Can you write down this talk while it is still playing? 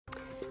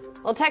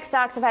Well, tech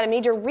stocks have had a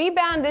major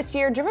rebound this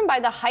year, driven by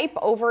the hype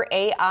over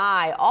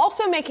AI.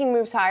 Also making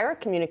moves higher,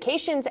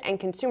 communications and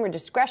consumer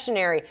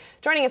discretionary.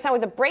 Joining us now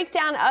with a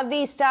breakdown of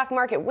these stock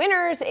market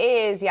winners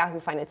is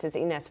Yahoo Finance's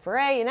Ines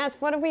Ferre. Ines,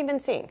 what have we been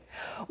seeing?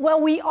 Well,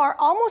 we are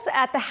almost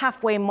at the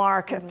halfway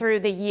mark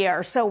through the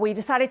year, so we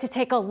decided to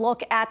take a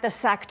look at the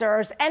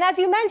sectors. And as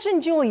you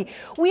mentioned, Julie,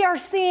 we are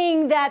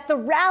seeing that the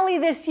rally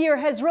this year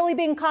has really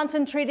been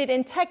concentrated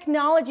in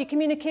technology,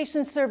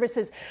 communication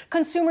services,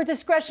 consumer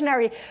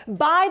discretionary.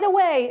 By the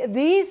way,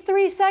 these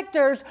three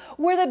sectors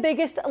were the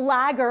biggest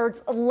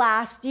laggards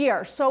last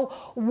year. So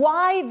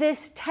why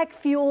this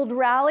tech-fueled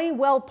rally?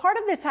 Well, part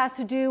of this has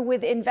to do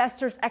with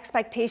investors'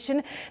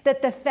 expectation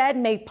that the Fed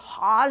may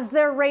pause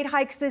their rate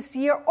hikes this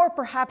year or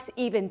perhaps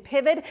even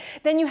pivot.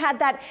 Then you had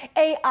that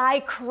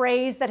AI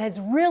craze that has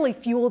really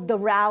fueled the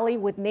rally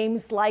with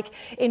names like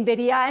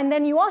NVIDIA. And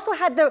then you also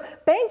had the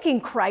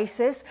banking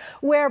crisis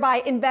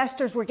whereby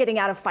investors were getting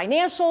out of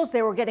financials,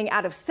 they were getting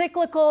out of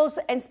cyclicals.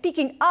 And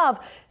speaking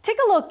of, take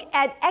a look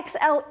at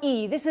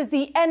XLE. This is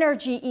the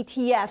energy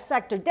ETF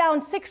sector, down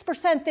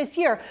 6% this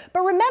year.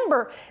 But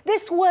remember,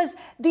 this was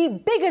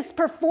the biggest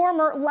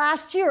performer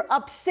last year,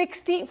 up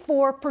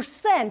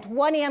 64%.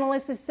 One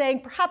analyst is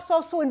saying perhaps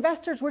also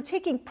investors were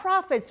taking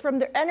profits from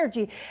their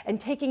energy and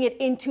taking it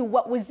into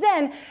what was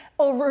then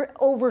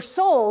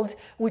oversold,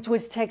 which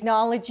was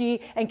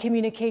technology and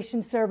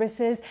communication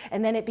services,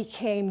 and then it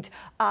became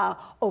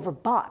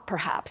overbought,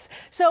 perhaps.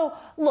 So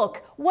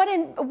look, what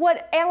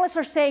analysts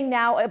are saying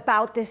now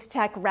about this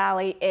tech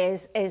rally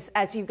is,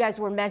 as you guys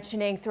were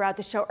mentioning throughout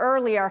the show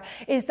earlier,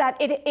 is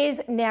that it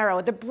is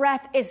narrow. The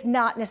breadth is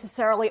not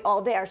necessarily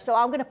all there. So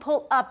I'm going to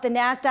pull up the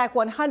NASDAQ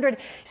 100,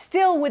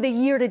 still with a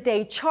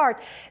year-to-date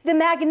chart. The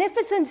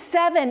Magnificent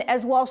Seven,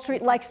 as Wall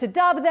Street likes to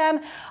dub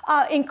them,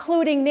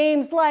 including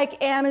names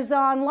like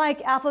Amazon,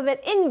 like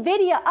Alphabet,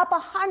 NVIDIA, up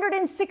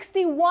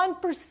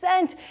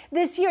 161%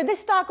 this year. This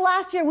stock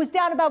last year was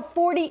down about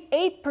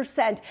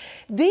 48%.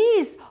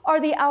 These are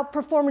the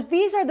outperformers.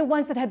 These are the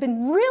ones that have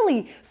been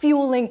really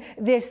fueling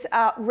this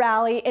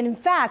rally. And in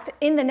fact,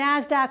 in the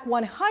NASDAQ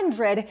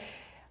 100,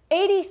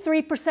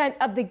 83%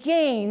 of the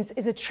gains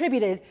is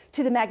attributed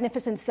to the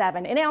Magnificent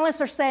Seven. And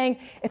analysts are saying,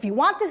 if you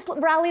want this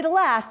rally to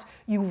last,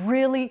 you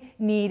really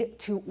need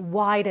to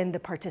widen the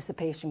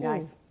participation,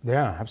 guys.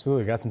 Yeah,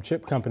 absolutely. Got some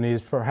chip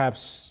companies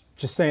perhaps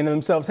just saying to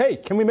themselves, hey,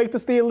 can we make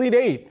this the Elite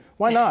Eight?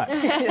 Why not?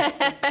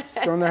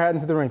 Just throwing their hat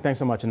into the ring. Thanks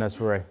so much, Ines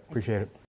Ferre. Appreciate it.